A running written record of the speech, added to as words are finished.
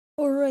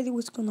Alrighty,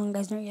 what's going on,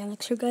 guys?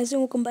 Alex here, guys,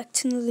 and welcome back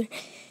to another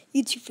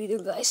YouTube video,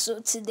 guys. So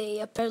today,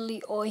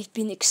 apparently, I've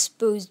been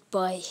exposed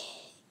by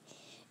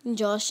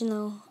Josh.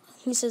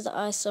 He says that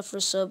I suffer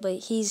sub, but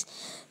he's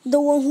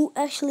the one who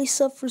actually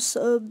suffers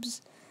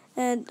subs.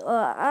 And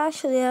I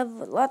actually have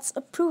lots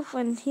of proof,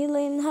 and he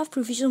didn't have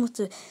proof. He just went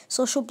to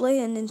Social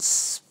Blade and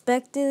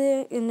inspected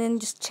it, and then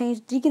just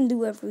changed. He can do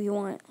whatever he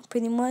want,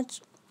 pretty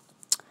much.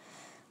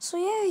 So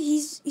yeah,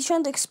 he's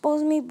trying to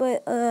expose me,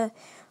 but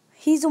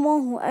he's the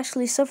one who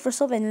actually suffers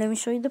sub, and let me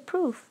show you the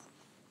proof.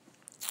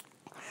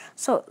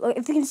 So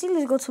if you can see,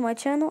 let's go to my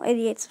channel,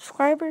 88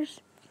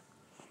 subscribers.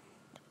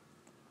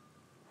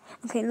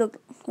 Okay,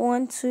 look,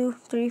 1, 2,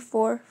 3,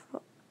 4,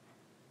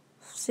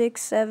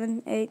 6,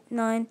 7, 8,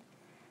 9,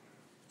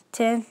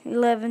 10,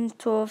 11,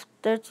 12,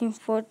 13,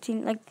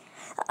 14. Like,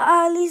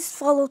 I at least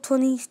follow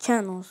 20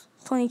 channels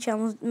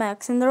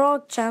max, and they're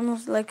all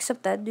channels, like,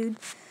 except that dude.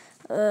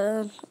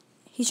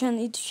 He's trying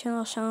to YouTube channel,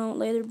 I'll shout out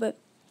later. But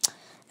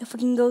if we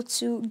can go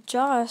to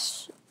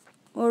Josh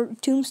or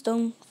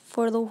Tombstone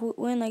for the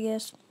win, I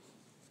guess.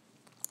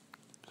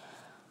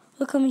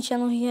 Look how many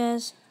channel he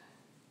has.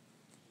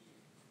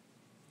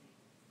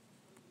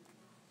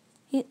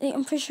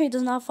 I'm pretty sure he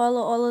does not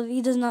follow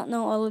he does not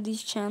know all of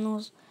these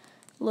channels.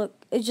 Look,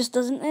 it just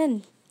doesn't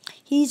end.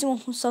 He's the one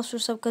who subs for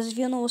sub, because if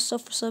you don't know what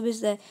sub for sub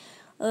is, that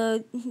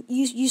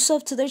you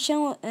sub to their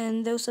channel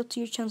and they'll sub to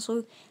your channel.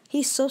 So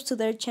he subs to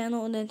their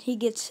channel and then he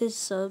gets his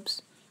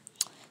subs.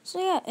 So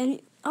yeah,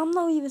 and I'm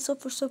not even sub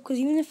for sub, because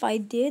even if I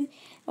did,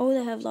 I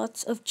would have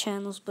lots of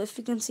channels. But if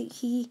you can see,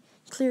 he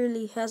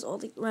clearly has all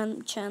the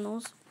random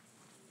channels.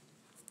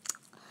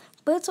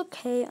 But it's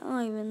okay, I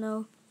don't even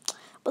know.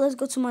 But let's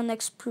go to my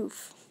next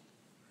proof.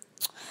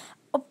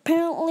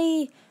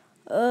 Apparently,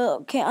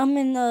 okay, I'm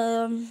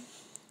in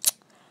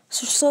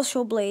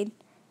Social Blade.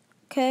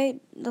 Okay,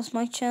 that's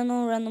my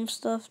channel, random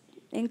stuff,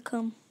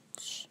 income.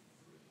 So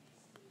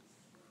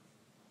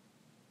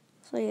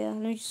yeah, let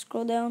me just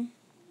scroll down.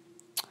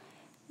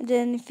 And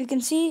then if you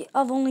can see,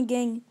 I've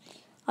gained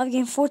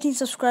 14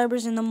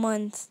 subscribers in a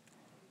month,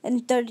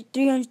 and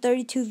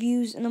 332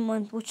 views in a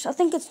month, which I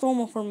think it's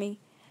normal for me.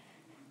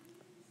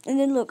 And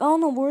then look, I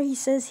don't know where he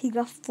says he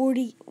got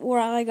 40,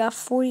 where I got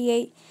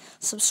 48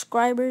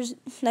 subscribers.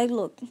 Like,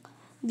 look,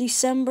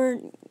 December,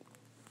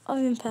 I've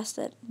even passed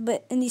that.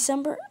 But in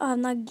December, I have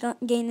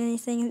not gained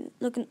anything.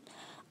 Looking,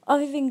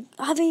 I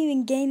haven't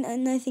even gained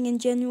anything in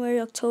January,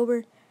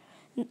 October,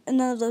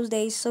 none of those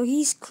days. So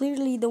he's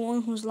clearly the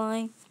one who's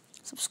lying.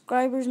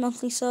 Subscribers,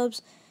 monthly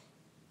subs.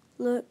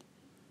 Look,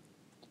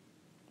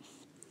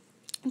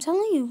 I'm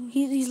telling you,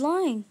 he's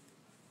lying.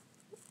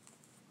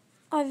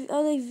 I've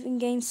even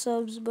gained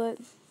subs, but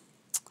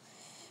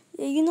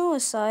yeah, you know,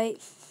 aside,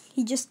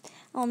 he just,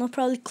 I don't know,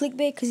 probably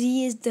clickbait, because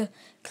he is the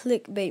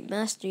clickbait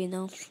master,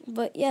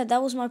 But yeah,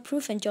 that was my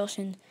proof, and Josh,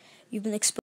 and you've been exposed.